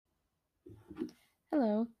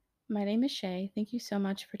Hello, my name is Shay. Thank you so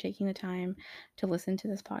much for taking the time to listen to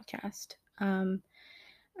this podcast.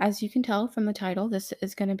 As you can tell from the title, this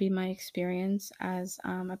is going to be my experience as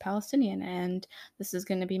a Palestinian, and this is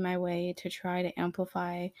going to be my way to try to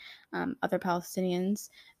amplify other Palestinians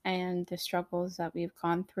and the struggles that we've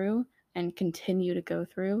gone through and continue to go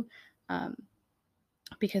through um,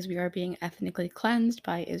 because we are being ethnically cleansed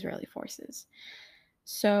by Israeli forces.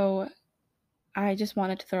 So, I just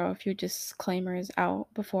wanted to throw a few disclaimers out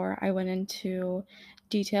before I went into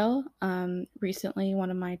detail. Recently, one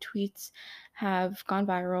of my tweets have gone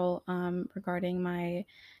viral regarding my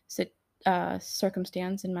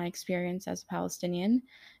circumstance and my experience as a Palestinian,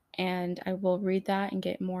 and I will read that and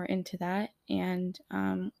get more into that.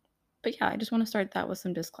 But yeah, I just want to start that with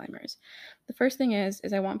some disclaimers. The first thing is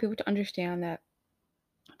I want people to understand that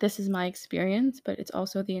this is my experience, but it's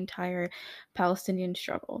also the entire Palestinian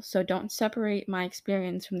struggle. So don't separate my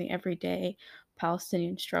experience from the everyday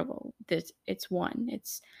Palestinian struggle. It's one.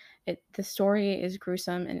 The story is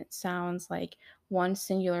gruesome and it sounds like one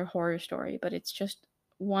singular horror story, but it's just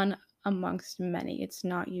one amongst many. It's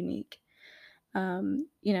not unique. You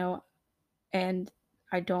know, and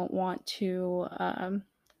I don't want to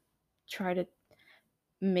try to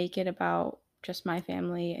make it about just my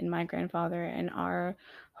family and my grandfather and our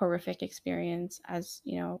horrific experience as,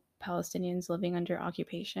 Palestinians living under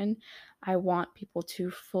occupation. I want people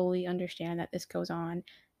to fully understand that this goes on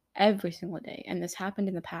every single day. And this happened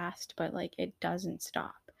in the past, but like it doesn't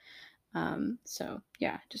stop. So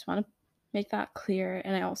yeah, just want to make that clear.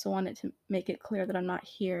 And I also wanted to make it clear that I'm not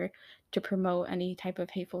here to promote any type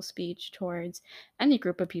of hateful speech towards any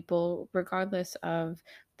group of people, regardless of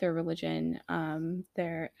their religion,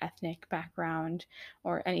 their ethnic background,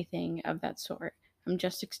 or anything of that sort. I'm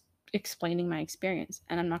just explaining my experience,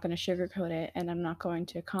 and I'm not going to sugarcoat it, and I'm not going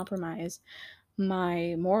to compromise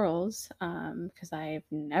my morals because I've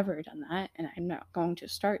never done that, and I'm not going to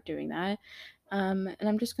start doing that. And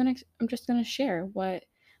I'm just gonna share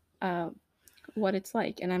uh, what it's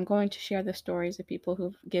like, and I'm going to share the stories of people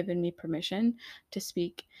who've given me permission to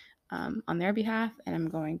speak on their behalf, and I'm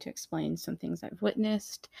going to explain some things I've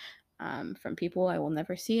witnessed from people I will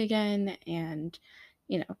never see again, and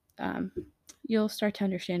you know, um, you'll start to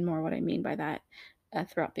understand more what I mean by that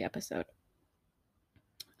throughout the episode.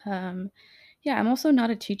 Um, yeah, I'm also not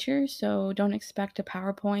a teacher, so don't expect a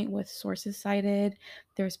PowerPoint with sources cited.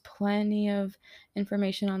 There's plenty of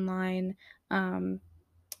information online, and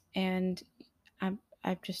I'm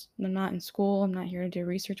not in school. I'm not here to do a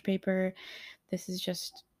research paper. This is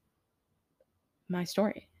just my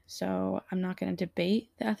story. So I'm not going to debate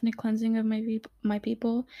the ethnic cleansing of my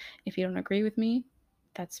people. If you don't agree with me,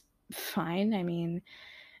 that's fine. I mean,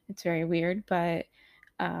 it's very weird, but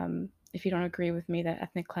if you don't agree with me that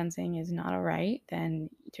ethnic cleansing is not all right, then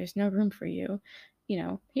there's no room for you,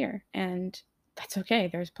 here. And that's okay.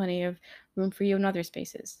 There's plenty of room for you in other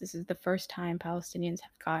spaces. This is the first time Palestinians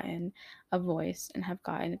have gotten a voice and have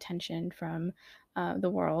gotten attention from the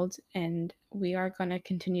world. And we are going to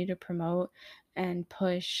continue to promote and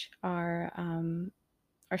push our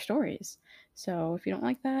stories. So if you don't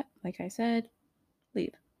like that, like I said,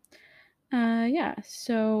 leave. Yeah,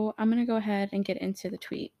 so I'm gonna go ahead and get into the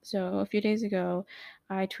tweet. So a few days ago,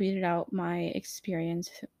 I tweeted out my experience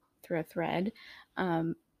through a thread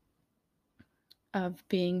um, of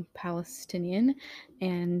being Palestinian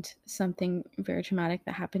and something very traumatic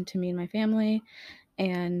that happened to me and my family.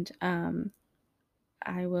 And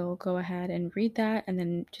I will go ahead and read that and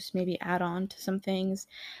then just maybe add on to some things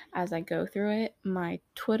as I go through it. My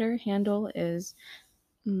Twitter handle is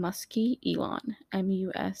Muskie Elon,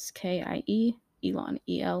 Muskie Elon,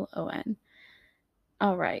 Elon.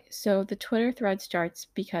 All right. So the Twitter thread starts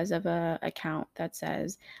because of a account that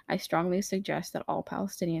says, "I strongly suggest that all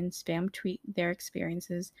Palestinians spam tweet their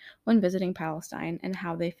experiences when visiting Palestine and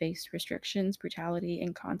how they faced restrictions, brutality,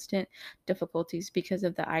 and constant difficulties because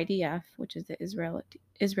of the IDF, which is the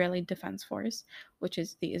Israeli Defense Force, which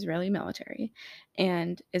is the Israeli military,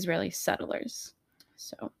 and Israeli settlers.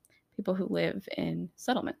 So people who live in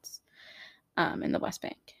settlements in the West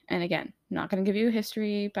Bank. And again, not going to give you a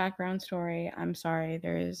history, background story. I'm sorry.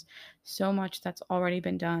 There is so much that's already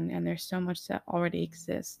been done, and there's so much that already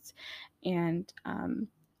exists, and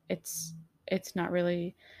it's it's not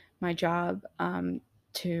really my job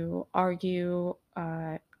to argue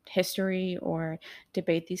history or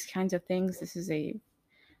debate these kinds of things. This is a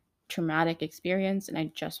traumatic experience, and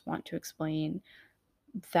I just want to explain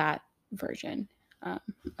that version um,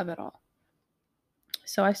 of it all.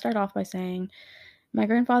 So I start off by saying, My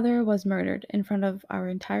grandfather was murdered in front of our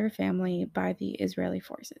entire family by the Israeli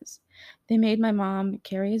forces. They made my mom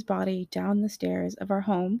carry his body down the stairs of our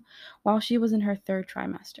home while she was in her third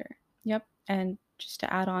trimester. Yep, and just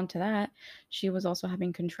to add on to that, she was also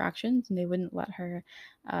having contractions and they wouldn't let her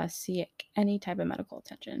seek any type of medical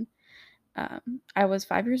attention. I was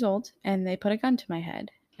 5 years old and they put a gun to my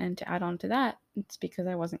head. And to add on to that, it's because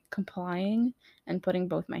I wasn't complying and putting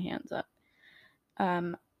both my hands up.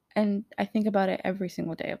 Um, and I think about it every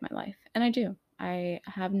single day of my life. And I do. I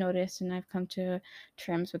have noticed and I've come to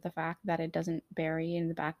terms with the fact that it doesn't bury in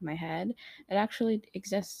the back of my head. It actually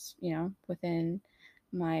exists, within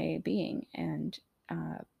my being. And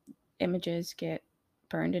uh, images get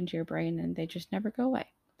burned into your brain and they just never go away.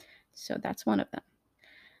 So that's one of them.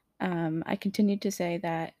 I continued to say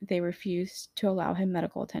that they refused to allow him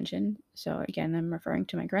medical attention. So, again, I'm referring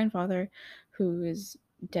to my grandfather, who is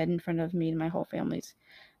dead in front of me and my whole family's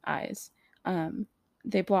eyes. Um,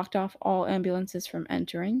 they blocked off all ambulances from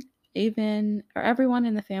entering. Everyone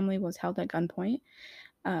in the family was held at gunpoint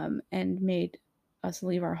and made us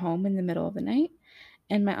leave our home in the middle of the night.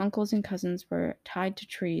 And my uncles and cousins were tied to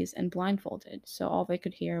trees and blindfolded. So all they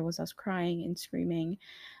could hear was us crying and screaming,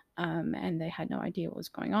 and they had no idea what was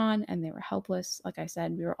going on and they were helpless. Like I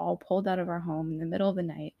said, we were all pulled out of our home in the middle of the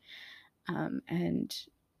night, and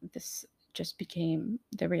this just became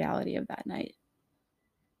the reality of that night.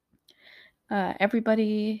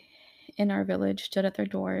 Everybody in our village stood at their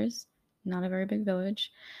doors, not a very big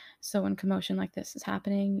village. So when commotion like this is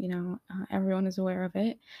happening, everyone is aware of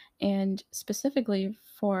it. And specifically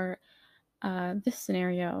for this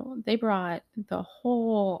scenario, they brought the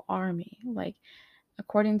whole army. Like,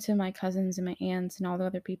 according to my cousins and my aunts and all the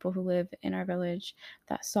other people who live in our village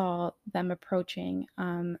that saw them approaching,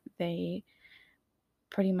 they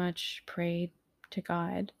pretty much prayed to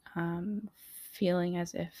God, feeling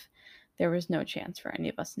as if there was no chance for any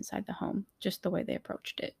of us inside the home, just the way they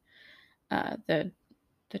approached it.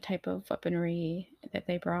 The type of weaponry that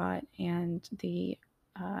they brought and the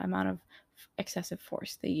amount of excessive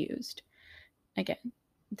force they used. Again,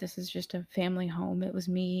 this is just a family home. It was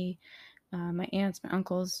me, my aunts, my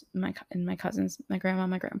uncles, and my cousins, my grandma,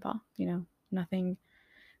 my grandpa. Nothing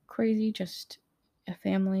crazy, just a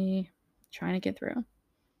family trying to get through.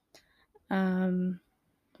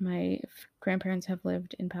 My grandparents have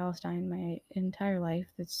lived in Palestine my entire life.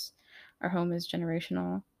 Our home is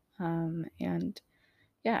generational, and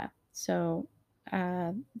yeah. So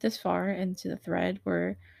this far into the thread,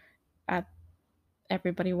 we're at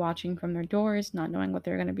everybody watching from their doors, not knowing what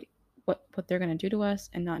they're going to be, what they're going to do to us,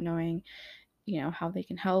 and not knowing how they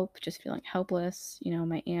can help, just feeling helpless.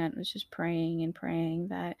 My aunt was just praying and praying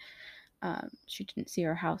that she didn't see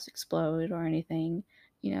her house explode or anything,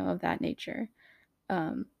 of that nature.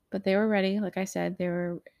 But they were ready. Like I said, they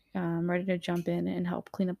were ready to jump in and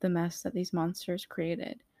help clean up the mess that these monsters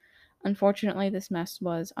created. Unfortunately, this mess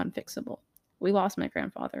was unfixable. We lost my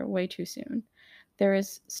grandfather way too soon. There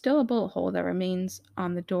is still a bullet hole that remains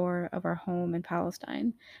on the door of our home in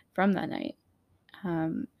Palestine from that night.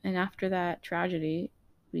 And after that tragedy,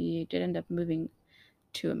 we did end up moving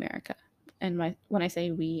to America. And when I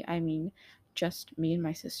say we, I mean just me and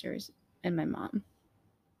my sisters and my mom.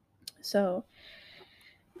 So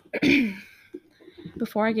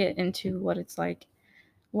before I get into what it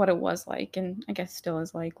was like, and I guess still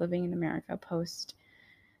is like living in America post,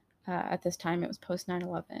 at this time it was post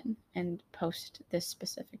 9/11 and post this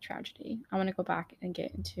specific tragedy, I want to go back and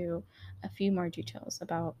get into a few more details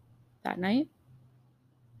about that night.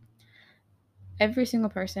 Every single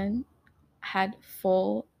person had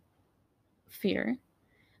full fear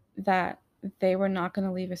that they were not going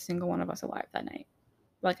to leave a single one of us alive that night.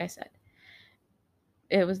 Like I said,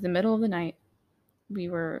 it was the middle of the night. We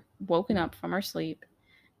were woken up from our sleep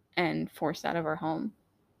and forced out of our home.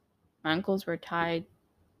 My uncles were tied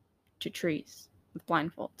to trees with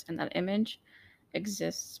blindfolds, and that image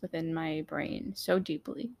exists within my brain so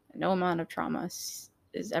deeply. No amount of trauma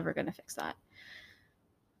is ever going to fix that.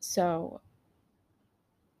 So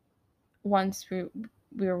once we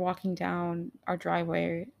were walking down our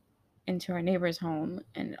driveway into our neighbor's home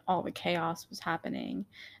and all the chaos was happening,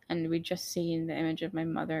 and we'd just seen the image of my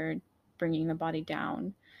mother bringing the body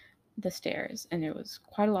down the stairs, and it was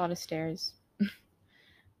quite a lot of stairs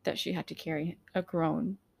that she had to carry a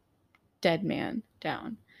grown dead man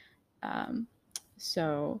down.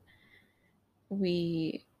 So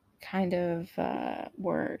we kind of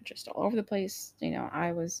were just all over the place.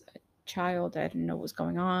 I was a child. I didn't know what was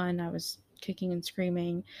going on. I was kicking and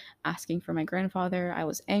screaming, asking for my grandfather. I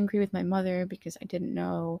was angry with my mother because I didn't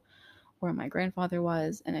know where my grandfather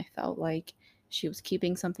was. And I felt like She was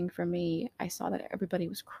keeping something from me. I saw that everybody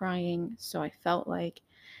was crying, so I felt like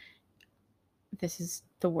this is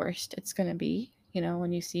the worst it's going to be. You know,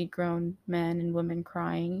 when you see grown men and women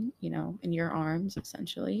crying, you know, in your arms,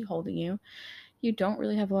 essentially holding you, you don't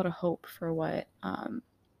really have a lot of hope for what the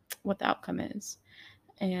outcome is.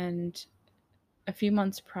 And a few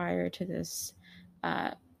months prior to this,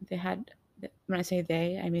 uh, they had, when I say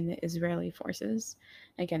they, I mean the Israeli forces.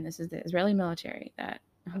 Again, this is the Israeli military that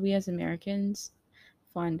we as Americans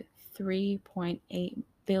fund $3.8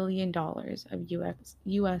 billion of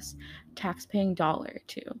US taxpaying dollar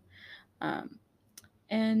to. Um,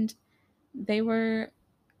 and they were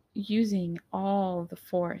using all the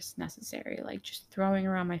force necessary, like just throwing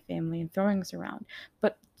around my family and throwing us around.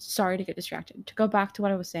 But sorry to get distracted. To go back to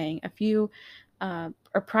what I was saying,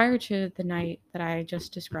 or prior to the night that I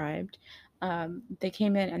just described, they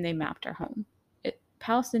came in and they mapped our home.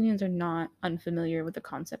 Palestinians are not unfamiliar with the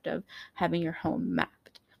concept of having your home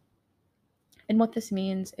mapped. And what this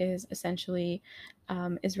means is essentially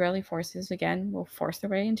Israeli forces, again, will force their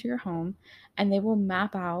way into your home and they will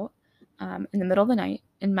map out in the middle of the night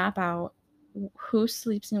and map out who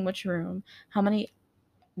sleeps in which room, how many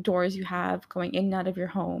doors you have going in and out of your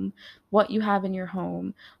home, what you have in your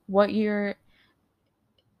home, what your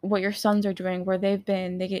sons are doing, where they've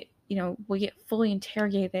been. They get, we get fully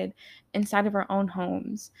interrogated inside of our own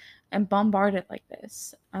homes and bombarded like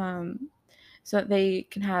this. So that they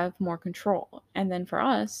can have more control. And then for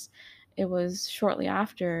us, it was shortly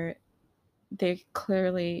after they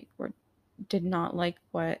clearly did not like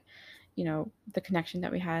what, the connection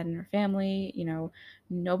that we had in our family.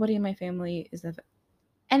 Nobody in my family is of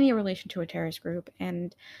any relation to a terrorist group.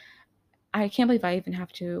 And I can't believe I even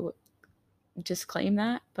have to disclaim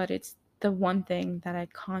that, but it's the one thing that I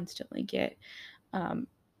constantly get um,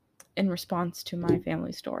 in response to my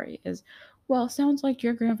family story is, well, sounds like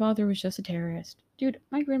your grandfather was just a terrorist. Dude,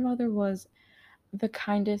 my grandfather was the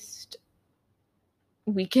kindest,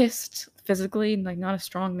 weakest physically, like not a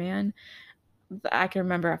strong man that I can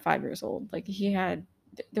remember at 5 years old. Like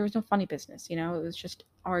there was no funny business, it was just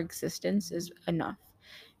our existence is enough.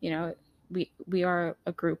 You know, we are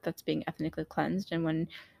a group that's being ethnically cleansed, and when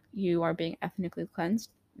you are being ethnically cleansed,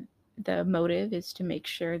 the motive is to make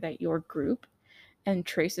sure that your group and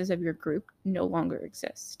traces of your group no longer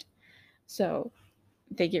exist. So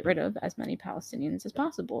they get rid of as many Palestinians as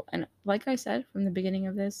possible. And like I said from the beginning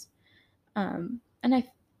of this, and I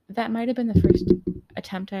that might have been the first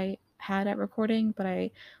attempt I had at recording, but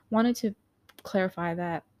I wanted to clarify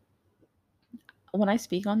that when I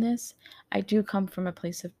speak on this, I do come from a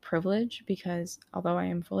place of privilege because although I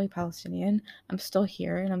am fully Palestinian, I'm still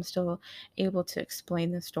here and I'm still able to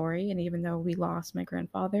explain the story. And even though we lost my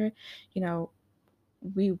grandfather, you know,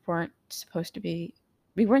 we weren't supposed to be,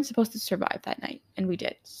 we weren't supposed to survive that night, and we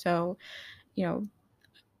did. So, you know,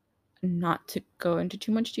 not to go into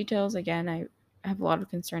too much details, again, I have a lot of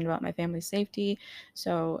concern about my family's safety.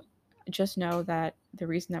 So just know that the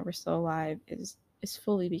reason that we're still alive is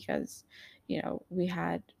fully because, we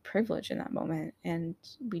had privilege in that moment and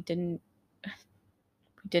we didn't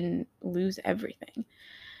lose everything.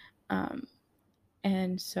 Um,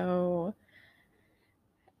 and so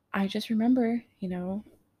I just remember, the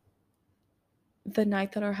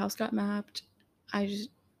night that our house got mapped, I just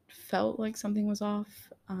felt like something was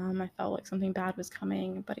off. I felt like something bad was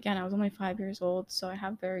coming. But again, I was only 5 years old, so I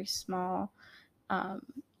have very small um,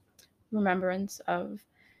 remembrance of,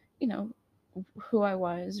 you know, who I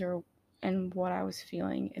was or and what I was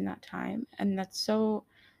feeling in that time. And that's so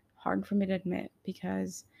hard for me to admit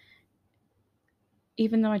because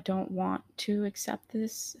even though I don't want to accept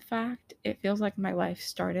this fact, it feels like my life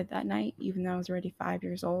started that night, even though I was already 5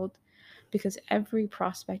 years old, because every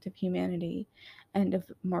prospect of humanity and of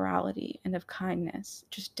morality and of kindness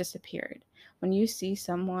just disappeared. When you see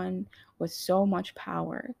someone with so much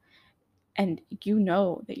power and you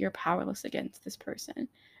know that you're powerless against this person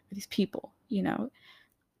or these people,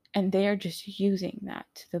 and they are just using that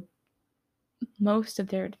to the most of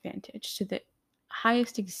their advantage, to the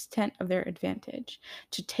highest extent of their advantage,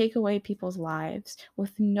 to take away people's lives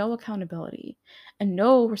with no accountability and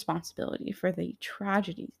no responsibility for the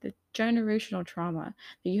tragedies, the generational trauma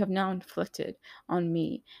that you have now inflicted on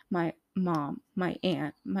me, my mom, my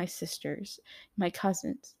aunt, my sisters, my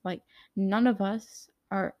cousins. Like, none of us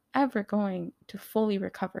are ever going to fully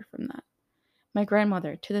recover from that. My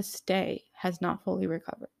grandmother, to this day, has not fully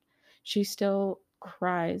recovered. She still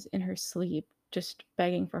cries in her sleep, just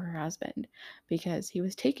begging for her husband because he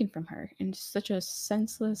was taken from her in such a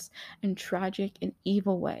senseless and tragic and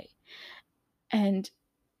evil way. And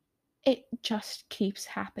it just keeps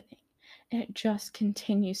happening. it just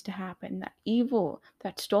continues to happen. That evil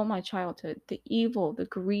that stole my childhood, the evil, the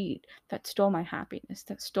greed that stole my happiness,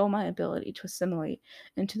 that stole my ability to assimilate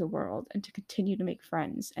into the world and to continue to make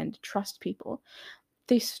friends and to trust people.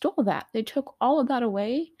 They stole that. They took all of that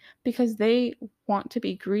away because they want to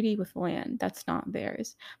be greedy with land that's not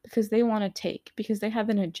theirs, because they want to take, because they have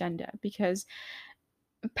an agenda, because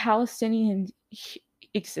Palestinian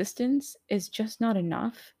existence is just not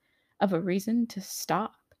enough of a reason to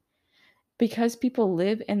stop. Because people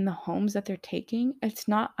live in the homes that they're taking, it's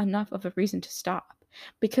not enough of a reason to stop.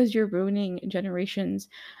 Because you're ruining generations,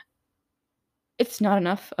 it's not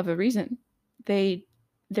enough of a reason. They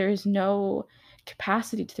there's no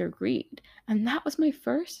capacity to their greed. And that was my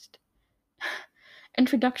first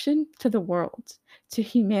introduction to the world, to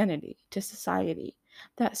humanity, to society.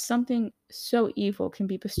 That something so evil can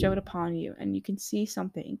be bestowed upon you, and you can see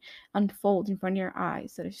something unfold in front of your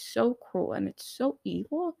eyes that is so cruel and it's so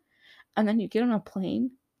evil. And then you get on a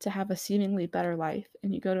plane to have a seemingly better life,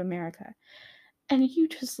 and you go to America, and you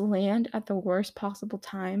just land at the worst possible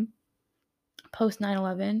time post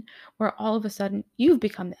 9/11, where all of a sudden you've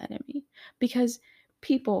become the enemy because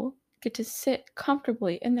people get to sit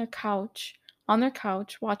comfortably in their couch, on their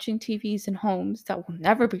couch, watching TVs in homes that will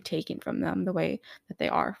never be taken from them the way that they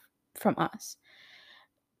are from us.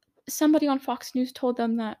 Somebody on Fox News told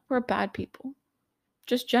them that we're bad people.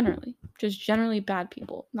 Just generally bad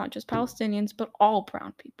people, not just Palestinians, but all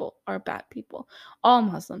brown people are bad people. All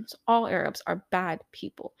Muslims, all Arabs are bad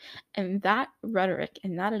people. And that rhetoric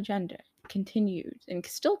and that agenda continues and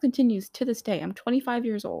still continues to this day. I'm 25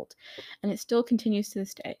 years old, and it still continues to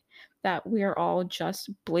this day that we are all just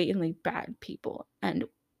blatantly bad people. And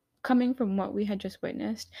coming from what we had just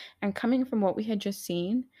witnessed and coming from what we had just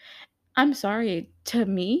seen, I'm sorry, to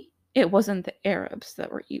me, it wasn't the Arabs that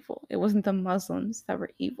were evil. It wasn't the Muslims that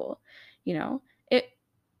were evil. You know, it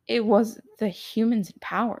it was the humans in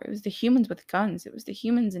power. It was the humans with guns. It was the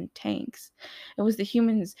humans in tanks. It was the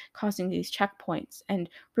humans causing these checkpoints and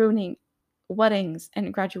ruining weddings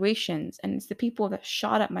and graduations. And it's the people that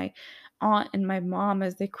shot at my aunt and my mom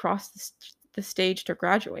as they crossed the stage to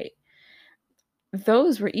graduate.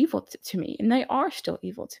 Those were evil to me, and they are still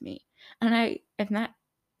evil to me. And that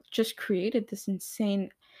just created this insane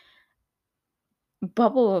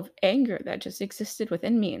bubble of anger that just existed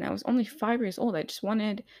within me. And I was only 5 years old. I just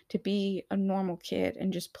wanted to be a normal kid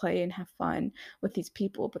and just play and have fun with these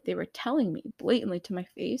people. But they were telling me blatantly to my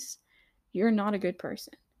face, you're not a good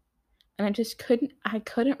person. And I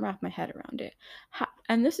couldn't wrap my head around it.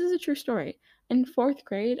 And this is a true story. In fourth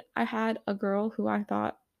grade, I had a girl who I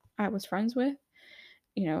thought I was friends with.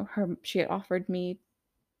 She had offered me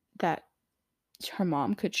that her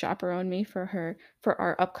mom could chaperone me for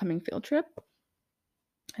our upcoming field trip.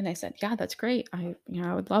 And I said, "Yeah, that's great. I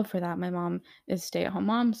would love for that. My mom is stay-at-home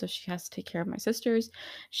mom, so she has to take care of my sisters.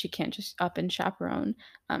 She can't just up and chaperone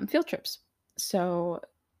field trips." So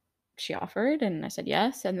she offered, and I said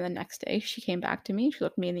yes. And the next day, she came back to me. She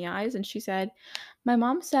looked me in the eyes, and she said, "My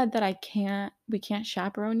mom said that we can't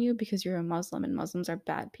chaperone you because you're a Muslim, and Muslims are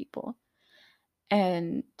bad people."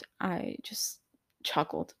 And I just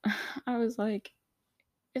chuckled. I was like,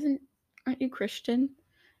 "Aren't you Christian?"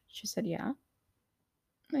 She said, "Yeah."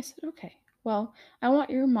 I said, "Okay. Well, I want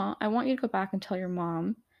you to go back and tell your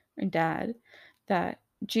mom and dad that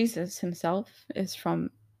Jesus himself is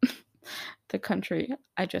from the country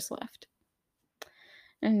I just left."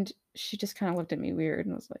 And she just kind of looked at me weird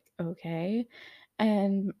and was like, "Okay."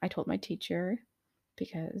 And I told my teacher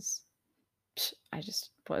because I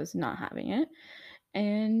just was not having it.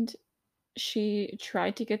 And she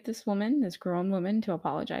tried to get this grown woman, to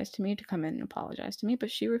apologize to me, to come in and apologize to me, but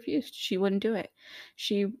she refused. She wouldn't do it.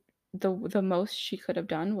 She the most she could have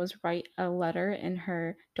done was write a letter in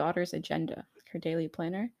her daughter's agenda, her daily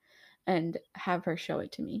planner, and have her show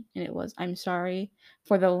it to me. And it was, "I'm sorry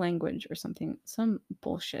for the language," or something, some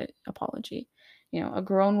bullshit apology. A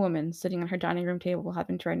grown woman sitting on her dining room table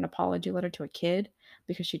having to write an apology letter to a kid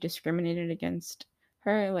because she discriminated against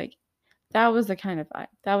her. Like, that was the kind of vibe.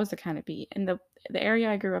 That was the kind of beat. And the area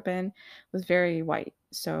I grew up in was very white,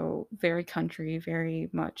 so very country, very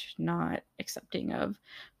much not accepting of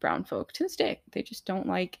brown folk. To this day, they just don't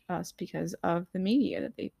like us because of the media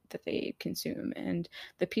that they consume and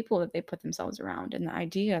the people that they put themselves around, and the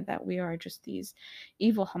idea that we are just these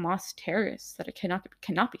evil Hamas terrorists that it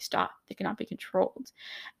cannot be stopped. They cannot be controlled.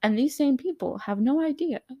 And these same people have no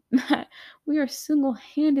idea that we are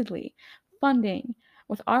single-handedly funding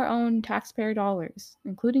with our own taxpayer dollars,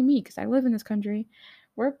 including me, because I live in this country.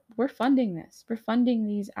 We're funding this. We're funding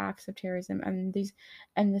these acts of terrorism and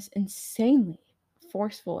this insanely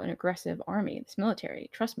forceful and aggressive army, this military.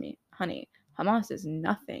 Trust me, honey, Hamas is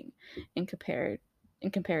nothing in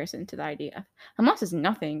comparison to the IDF. Hamas is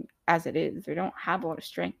nothing as it is. They don't have a lot of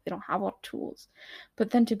strength. They don't have a lot of tools.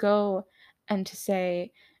 But then to go and to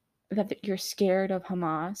say that you're scared of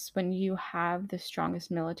Hamas when you have the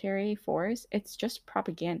strongest military force, it's just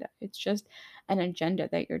propaganda. It's just an agenda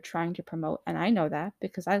that you're trying to promote. And I know that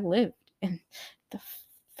because I lived in the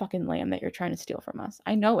fucking land that you're trying to steal from us.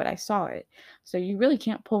 I know it. I saw it. So you really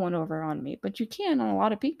can't pull one over on me, but you can on a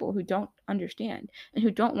lot of people who don't understand and who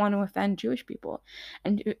don't want to offend Jewish people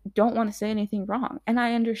and don't want to say anything wrong. And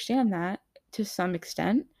I understand that to some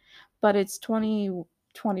extent, but it's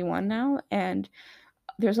 2021 now, and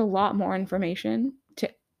there's a lot more information to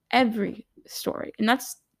every story. And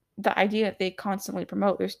that's the idea that they constantly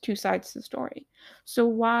promote. There's two sides to the story. So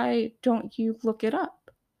why don't you look it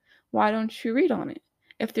up? Why don't you read on it?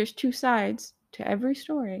 If there's two sides to every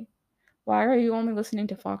story, why are you only listening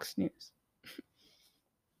to Fox News?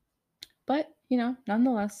 But,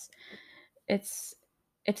 nonetheless, it's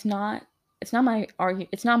it's not it's not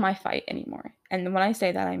my fight anymore. And when I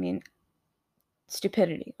say that, I mean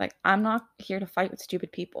stupidity. Like, I'm not here to fight with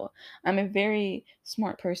stupid people. I'm a very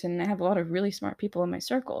smart person and I have a lot of really smart people in my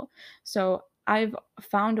circle. So I've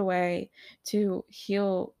found a way to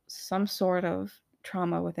heal some sort of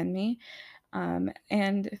trauma within me.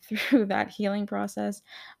 And through that healing process,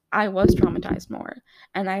 I was traumatized more.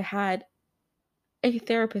 And I had a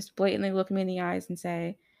therapist blatantly look me in the eyes and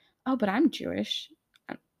say, "Oh, but I'm Jewish.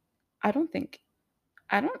 I don't think,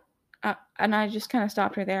 I don't." And I just kind of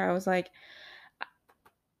stopped her there. I was like,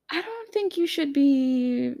 I don't think you should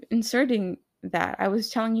be inserting that. I was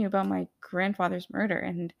telling you about my grandfather's murder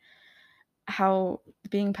and how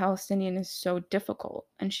being Palestinian is so difficult.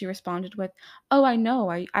 And she responded with, "Oh, I know.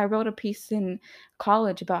 I wrote a piece in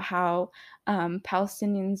college about how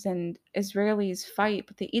Palestinians and Israelis fight,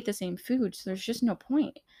 but they eat the same food. So there's just no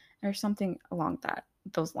point," or something along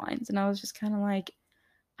those lines. And I was just kind of like,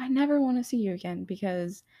 I never want to see you again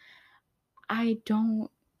because I don't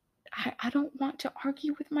I don't want to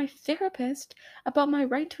argue with my therapist about my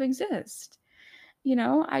right to exist.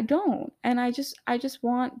 I don't. And I just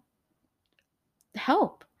want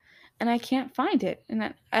help. And I can't find it.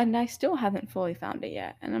 And I still haven't fully found it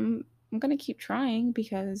yet. And I'm going to keep trying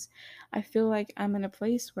because I feel like I'm in a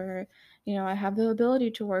place where, I have the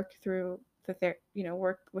ability to work through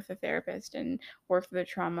work with a therapist and work through the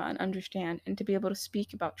trauma and understand and to be able to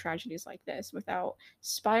speak about tragedies like this without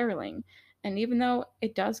spiraling. And even though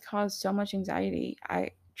it does cause so much anxiety,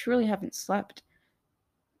 I truly haven't slept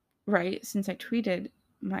right since I tweeted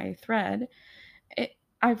my thread.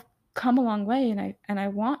 I've come a long way, and I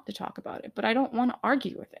want to talk about it, but I don't want to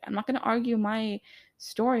argue with it. I'm not going to argue my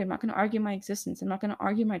story. I'm not going to argue my existence. I'm not going to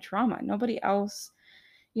argue my trauma. Nobody else,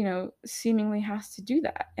 seemingly has to do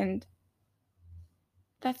that. And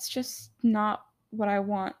that's just not what I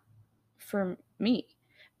want for me,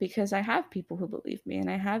 because I have people who believe me and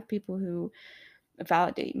I have people who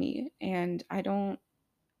validate me, and I don't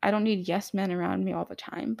need yes men around me all the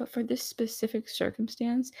time. But for this specific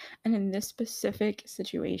circumstance and in this specific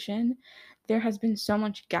situation, there has been so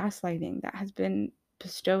much gaslighting that has been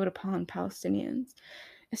bestowed upon Palestinians.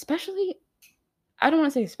 Especially, I don't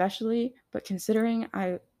want to say especially, but considering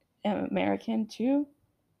I am American too,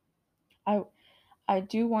 I I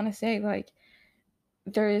do want to say, like,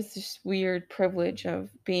 there is this weird privilege of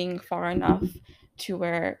being far enough to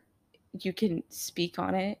where you can speak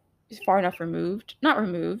on it, far enough removed, not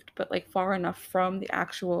removed, but like far enough from the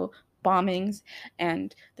actual bombings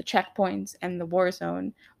and the checkpoints and the war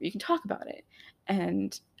zone where you can talk about it.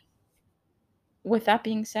 And with that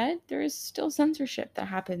being said, there is still censorship that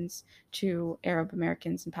happens to Arab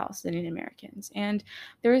Americans and Palestinian Americans. And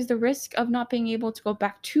there is the risk of not being able to go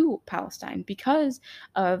back to Palestine because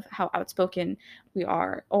of how outspoken we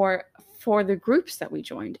are, or for the groups that we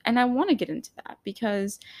joined. And I want to get into that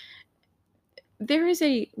because there is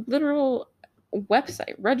a literal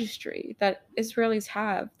website registry that Israelis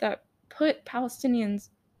have that put Palestinians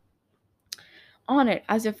on it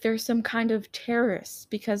as if they're some kind of terrorists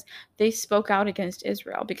because they spoke out against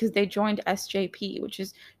Israel, because they joined SJP, which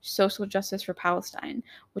is Social Justice for Palestine,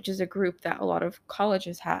 which is a group that a lot of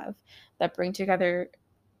colleges have that bring together,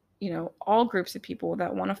 all groups of people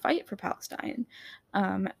that want to fight for Palestine.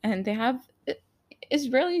 And they have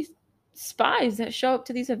Israeli spies that show up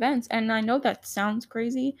to these events. And I know that sounds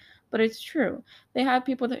crazy, but it's true. They have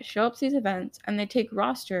people that show up to these events and they take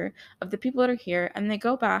roster of the people that are here and they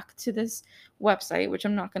go back to this website, which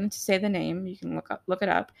I'm not going to say the name, you can look it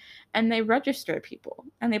up, and they register people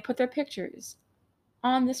and they put their pictures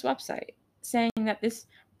on this website saying that this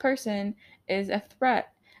person is a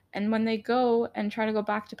threat And when they go and try to go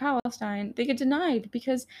back to Palestine, they get denied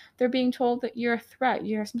because they're being told that you're a threat,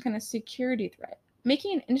 you're some kind of security threat.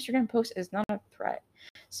 Making an Instagram post is not a threat.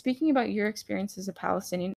 Speaking about your experience as a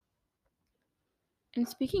Palestinian, and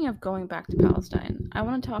speaking of going back to Palestine, I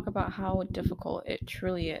want to talk about how difficult it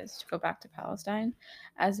truly is to go back to Palestine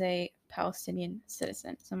as a Palestinian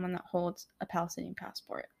citizen, someone that holds a Palestinian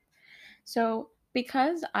passport. So,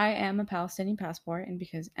 because I am a Palestinian passport, and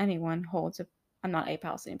because anyone holds a I'm not a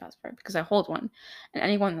Palestinian passport because I hold one, and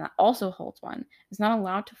anyone that also holds one is not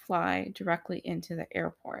allowed to fly directly into the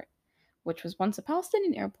airport, which was once a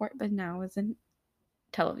Palestinian airport, but now is in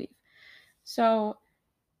Tel Aviv. So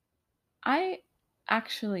I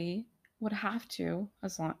actually would have to,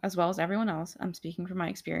 as well as everyone else, I'm speaking from my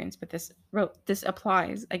experience, but this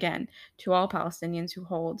applies again to all Palestinians who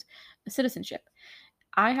hold a citizenship.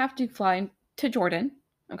 I have to fly to Jordan,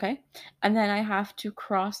 okay? And then I have to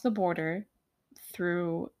cross the border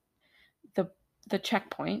through the the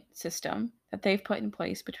checkpoint system that they've put in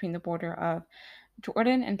place between the border of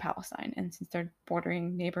Jordan and Palestine. And since they're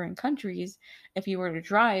bordering neighboring countries, if you were to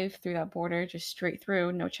drive through that border just straight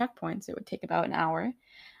through, no checkpoints, it would take about an hour,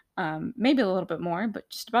 maybe a little bit more, but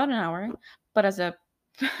just about an hour. But as a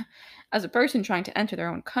as a person trying to enter their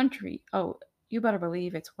own country, oh, you better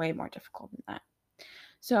believe it's way more difficult than that.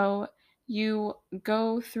 So you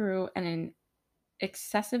go through an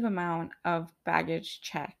excessive amount of baggage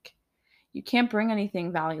check. You can't bring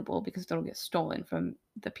anything valuable because it'll get stolen from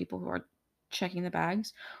the people who are checking the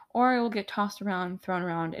bags, or it will get tossed around, thrown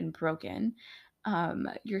around, and broken.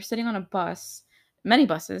 You're sitting on a bus, many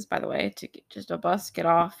buses, by the way, to get just a bus, get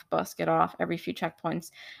off every few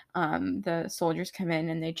checkpoints. The soldiers come in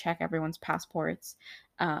and they check everyone's passports.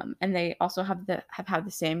 And they also have had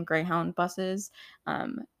the same Greyhound buses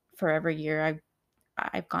for every year.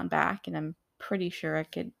 I've gone back and I'm pretty sure I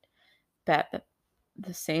could bet that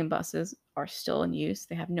the same buses are still in use.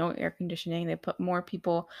 They have no air conditioning. They put more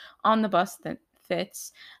people on the bus than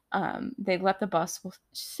fits. They let the bus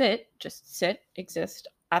just sit, exist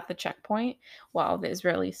at the checkpoint while the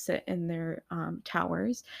Israelis sit in their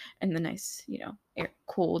towers in the nice,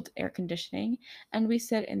 cooled air conditioning. And we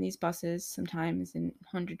sit in these buses sometimes in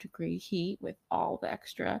 100-degree heat with all the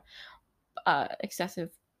extra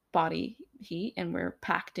excessive body heat, and we're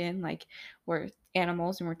packed in like we're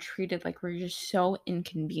animals, and we're treated like we're just so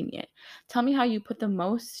inconvenient. Tell me how you put the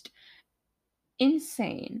most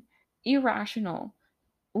insane, irrational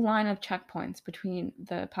line of checkpoints between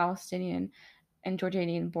the Palestinian and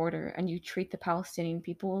Jordanian border, and you treat the Palestinian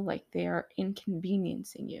people like they are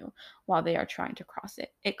inconveniencing you while they are trying to cross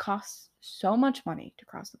it. It costs so much money to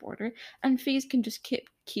cross the border, and fees can just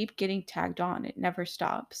keep getting tagged on. It never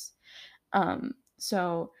stops.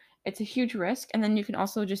 So it's a huge risk. And then you can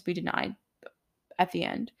also just be denied at the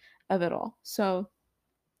end of it all. So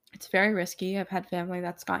it's very risky. I've had family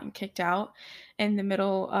that's gotten kicked out in the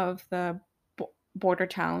middle of the border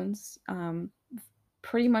towns,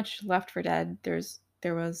 pretty much left for dead.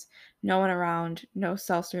 There was no one around, no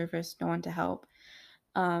cell service, no one to help.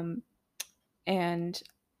 And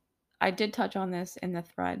I did touch on this in the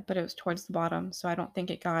thread, but it was towards the bottom, so I don't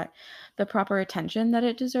think it got the proper attention that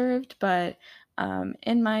it deserved. But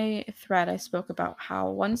in my thread, I spoke about how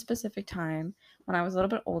one specific time when I was a little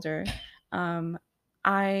bit older,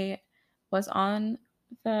 I was on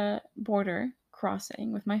the border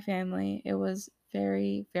crossing with my family. It was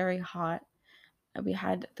very, very hot. We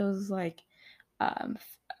had those like um,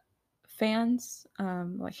 fans,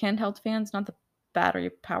 like handheld fans, not the battery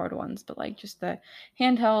powered ones, but like just the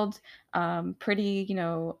handheld, pretty,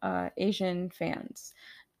 Asian fans.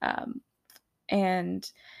 Um,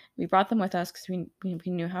 and we brought them with us because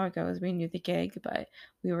we knew how it goes. We knew the gig, but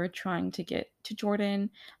we were trying to get to Jordan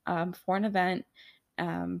for an event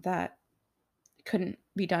that couldn't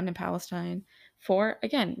be done in Palestine for,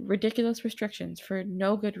 again, ridiculous restrictions for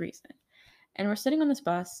no good reason. And we're sitting on this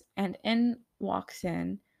bus, and in walks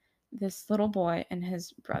in this little boy and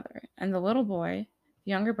his brother. And the little boy,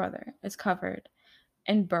 the younger brother, is covered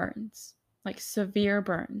in burns, like severe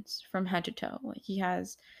burns from head to toe. Like he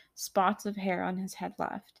has spots of hair on his head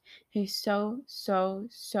left. He's so, so,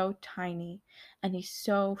 so tiny, and he's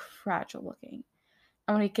so fragile looking.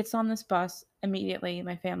 And when he gets on this bus, immediately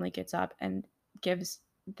my family gets up and gives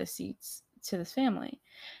the seats to this family.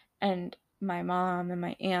 And my mom and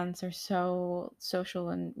my aunts are so social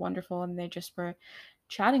and wonderful, and they just were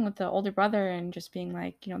chatting with the older brother and just being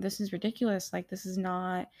like, this is ridiculous. Like, this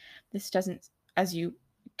doesn't, as you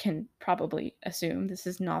can probably assume, this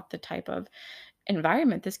is not the type of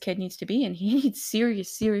environment this kid needs to be in. He needs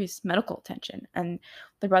serious medical attention. And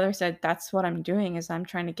the brother said, that's what I'm doing, is I'm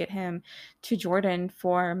trying to get him to Jordan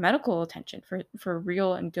for medical attention, for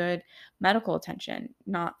real and good medical attention.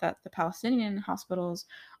 Not that the Palestinian hospitals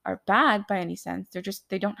are bad by any sense.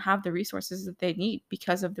 They don't have the resources that they need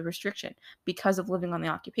because of the restriction, because of living on the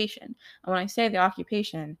occupation. And when I say the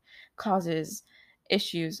occupation causes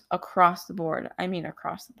issues across the board, I mean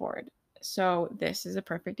across the board. So this is a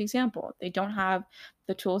perfect example. They don't have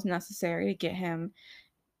the tools necessary to get him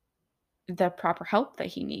the proper help that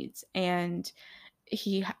he needs. And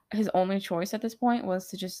his only choice at this point was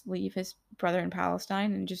to just leave his brother in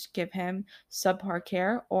Palestine and just give him subpar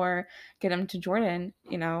care, or get him to Jordan,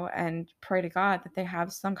 and pray to God that they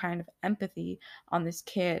have some kind of empathy on this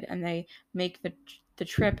kid and they make the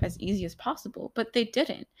trip as easy as possible. But they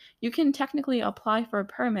didn't. You can technically apply for a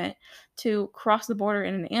permit to cross the border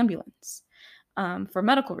in an ambulance, for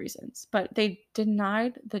medical reasons, but they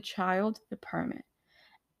denied the child the permit.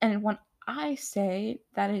 And when I say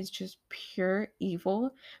that is just pure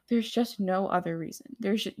evil, there's just no other reason.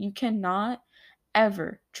 You cannot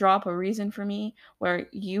ever drop a reason for me where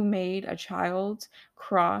you made a child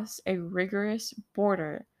cross a rigorous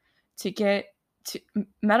border to get to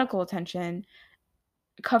medical attention,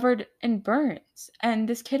 covered in burns, and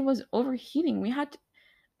this kid was overheating. We had to,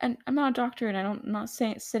 and I'm not a doctor, and I'm not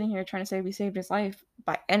saying, sitting here trying to say we saved his life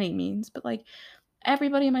by any means, but like,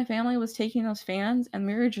 everybody in my family was taking those fans, and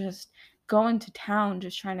we were just going to town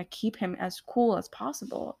just trying to keep him as cool as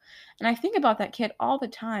possible. And I think about that kid all the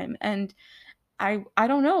time, and I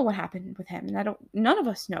don't know what happened with him, and none of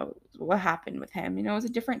us know what happened with him. It was a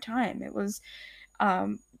different time. It was,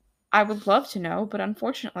 um I would love to know, but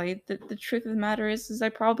unfortunately, the truth of the matter is I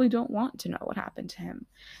probably don't want to know what happened to him,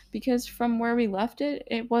 because from where we left it,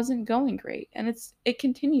 it wasn't going great, and it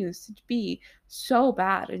continues to be so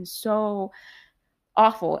bad and so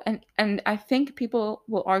awful. And I think people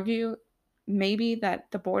will argue maybe that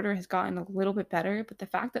the border has gotten a little bit better, but the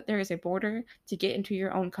fact that there is a border to get into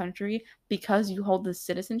your own country because you hold this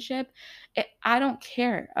citizenship, I don't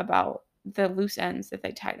care about the loose ends that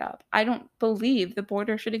they tied up. I don't believe the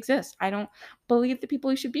border should exist. I don't believe the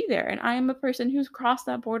people who should be there. And I am a person who's crossed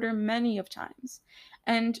that border many of times.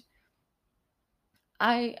 And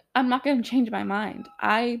I'm not going to change my mind.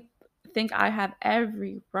 I think I have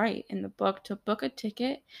every right in the book to book a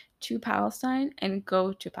ticket to Palestine and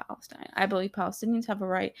go to Palestine. I believe Palestinians have a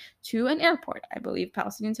right to an airport. I believe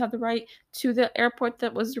Palestinians have the right to the airport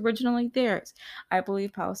that was originally theirs. I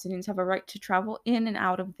believe Palestinians have a right to travel in and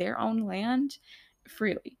out of their own land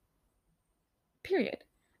freely. Period.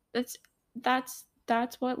 That's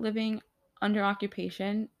that's what living under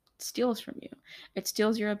occupation steals from you. It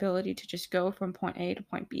steals your ability to just go from point A to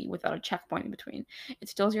point B without a checkpoint in between. It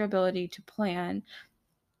steals your ability to plan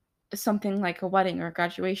something like a wedding or a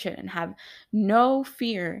graduation and have no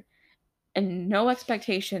fear and no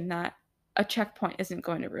expectation that a checkpoint isn't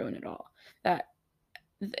going to ruin it all. That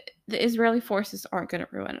the Israeli forces aren't going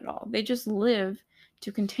to ruin it all. They just live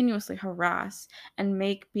to continuously harass and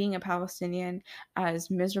make being a Palestinian as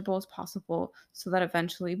miserable as possible so that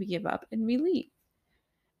eventually we give up and we leave.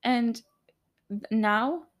 And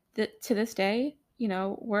now, to this day,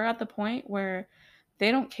 we're at the point where they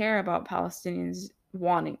don't care about Palestinians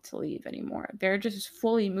wanting to leave anymore. They're just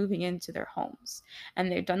fully moving into their homes.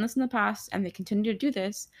 And they've done this in the past and they continue to do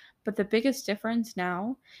this. But the biggest difference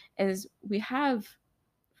now is we have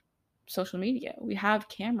social media. We have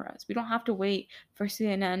cameras. We don't have to wait for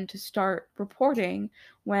CNN to start reporting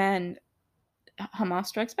when Hamas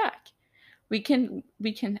strikes back. We can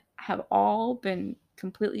have all been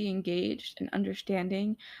completely engaged and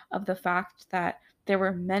understanding of the fact that there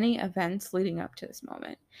were many events leading up to this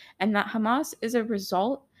moment, and that Hamas is a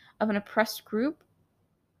result of an oppressed group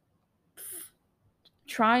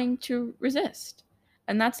trying to resist.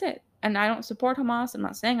 And that's it. And I don't support Hamas. I'm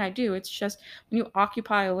not saying I do. It's just when you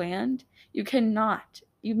occupy a land, you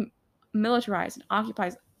militarize and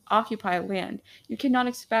occupy land. You cannot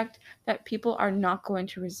expect that people are not going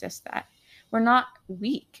to resist that. We're not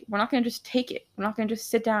weak. We're not going to just take it. We're not going to just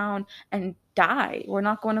sit down and die. We're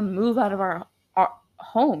not going to move out of our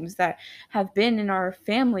homes that have been in our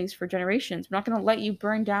families for generations. We're not going to let you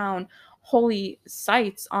burn down holy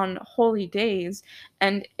sites on holy days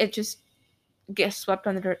and it just gets swept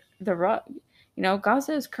under the rug.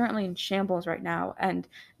 Gaza is currently in shambles right now, and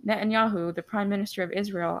Netanyahu, the prime minister of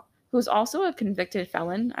Israel, who's also a convicted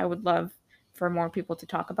felon, I would love for more people to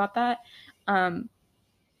talk about that.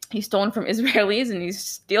 He's stolen from Israelis and he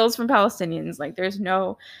steals from Palestinians. Like there's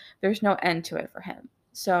no end to it for him.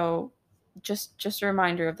 So just a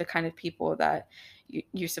reminder of the kind of people that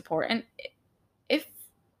you support. And if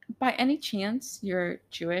by any chance you're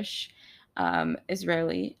Jewish,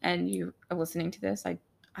 Israeli, and you are listening to this, I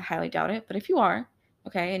highly doubt it. But if you are,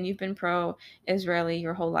 okay, and you've been pro Israeli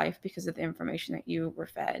your whole life because of the information that you were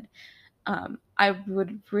fed, I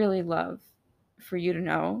would really love for you to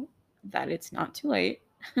know that it's not too late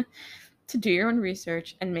to do your own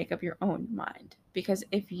research and make up your own mind. Because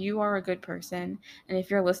if you are a good person and if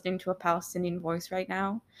you're listening to a Palestinian voice right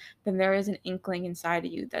now, then there is an inkling inside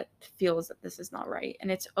of you that feels that this is not right.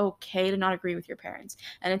 And it's okay to not agree with your parents.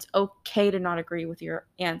 And it's okay to not agree with your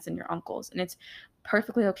aunts and your uncles. And it's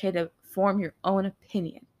perfectly okay to form your own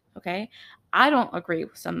opinion. Okay. I don't agree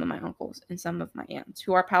with some of my uncles and some of my aunts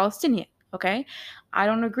who are Palestinian. Okay. I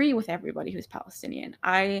don't agree with everybody who's Palestinian.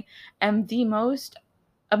 I am the most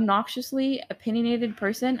obnoxiously opinionated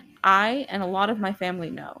person I and a lot of my family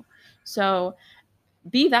know. So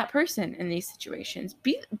be that person in these situations.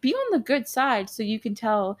 Be on the good side so you can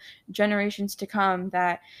tell generations to come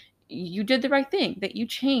that you did the right thing, that you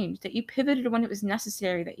changed, that you pivoted when it was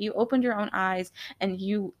necessary, that you opened your own eyes and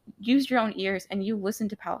you used your own ears and you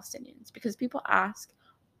listened to Palestinians. Because people ask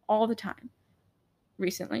all the time,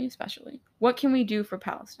 recently especially, what can we do for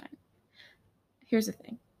Palestine? Here's the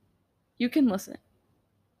thing. You can listen.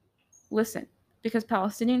 Listen, because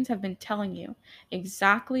Palestinians have been telling you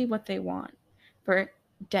exactly what they want for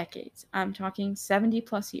decades. I'm talking 70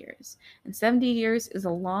 plus years. And 70 years is a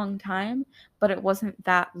long time, but it wasn't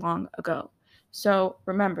that long ago. So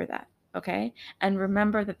remember that, okay? And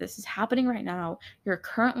remember that this is happening right now. You're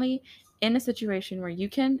currently in a situation where you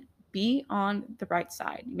can be on the right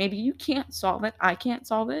side. Maybe you can't solve it. I can't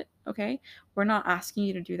solve it, okay? We're not asking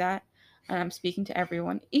you to do that. And I'm speaking to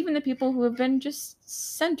everyone, even the people who have been just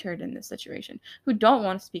centered in this situation, who don't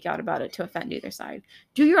want to speak out about it to offend either side.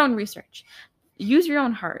 Do your own research. Use your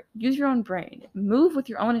own heart. Use your own brain. Move with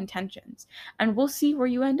your own intentions. And we'll see where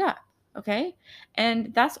you end up. Okay?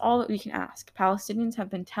 And that's all that we can ask. Palestinians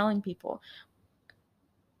have been telling people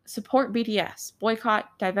support BDS,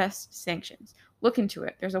 boycott, divest, sanctions. Look into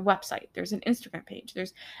it. There's a website, there's an Instagram page,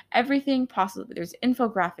 there's everything possible. There's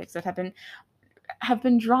infographics that have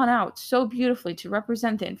been drawn out so beautifully to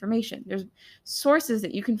represent the information. There's sources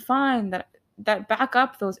that you can find that back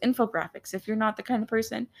up those infographics if you're not the kind of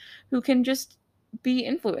person who can just be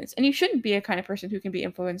influenced. And you shouldn't be a kind of person who can be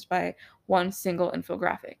influenced by one single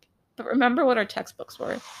infographic. But remember what our textbooks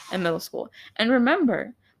were in middle school. And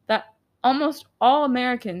remember that almost all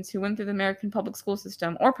Americans who went through the American public school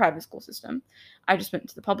system or private school system, I just went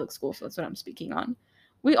to the public school, so that's what I'm speaking on.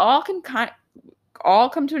 We all can all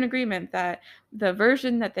come to an agreement that the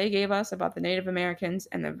version that they gave us about the Native Americans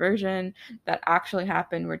and the version that actually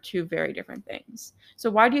happened were two very different things.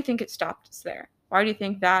 So why do you think it stopped us there? Why do you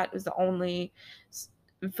think that was the only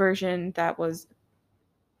version that was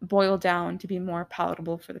boiled down to be more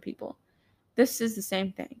palatable for the people? This is the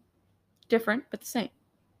same thing. Different, but the same.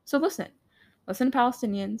 So listen. Listen to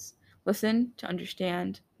Palestinians. Listen to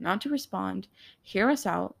understand, not to respond. Hear us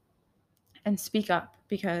out and speak up,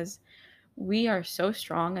 because we are so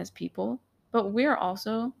strong as people, but we're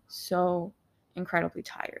also so incredibly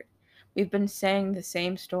tired. We've been saying the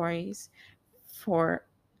same stories for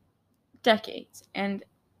decades, and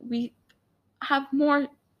we have more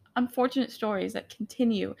unfortunate stories that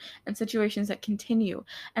continue and situations that continue.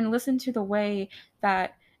 And listen to the way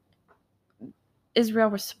that Israel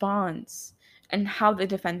responds and how they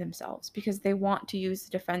defend themselves, because they want to use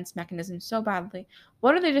the defense mechanism so badly.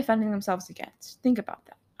 What are they defending themselves against? Think about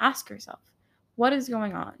that. Ask yourself, what is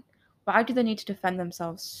going on? Why do they need to defend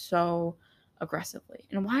themselves so aggressively?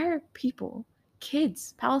 And why are people,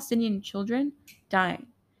 kids, Palestinian children, dying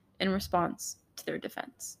in response to their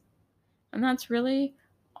defense? And that's really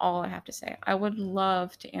all I have to say. I would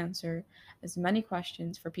love to answer as many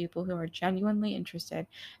questions for people who are genuinely interested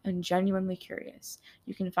and genuinely curious.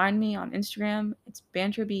 You can find me on Instagram. It's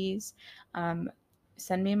banterbees.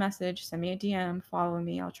 Send me a message, send me a DM, follow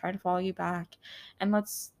me. I'll try to follow you back, and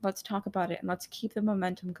let's talk about it, and let's keep the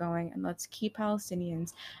momentum going, and let's keep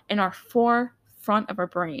Palestinians in our forefront of our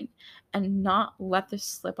brain, and not let this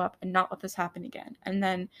slip up, and not let this happen again. And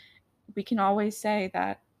then we can always say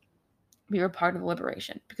that we were part of the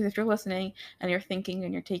liberation. Because if you're listening and you're thinking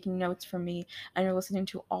and you're taking notes from me and you're listening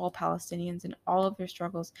to all Palestinians and all of their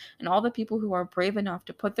struggles and all the people who are brave enough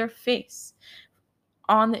to put their face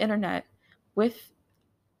on the internet with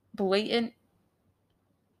blatant,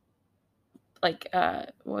 like,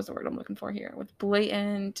 what was the word I'm looking for here? With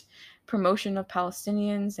blatant promotion of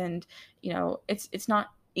Palestinians, and it's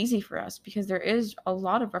not easy for us, because there is a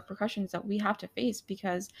lot of repercussions that we have to face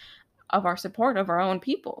because of our support of our own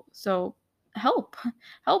people. So help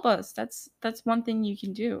us. That's one thing you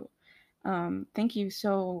can do. Thank you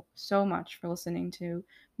so much for listening to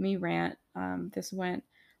me rant. This went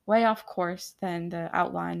way off course than the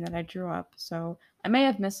outline that I drew up, so I may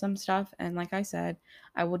have missed some stuff. And like I said,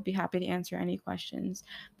 I would be happy to answer any questions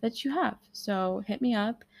that you have. So hit me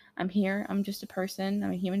up. I'm here. I'm just a person.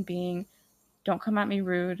 I'm a human being. Don't come at me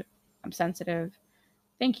rude. I'm sensitive.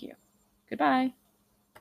 Thank you. Goodbye.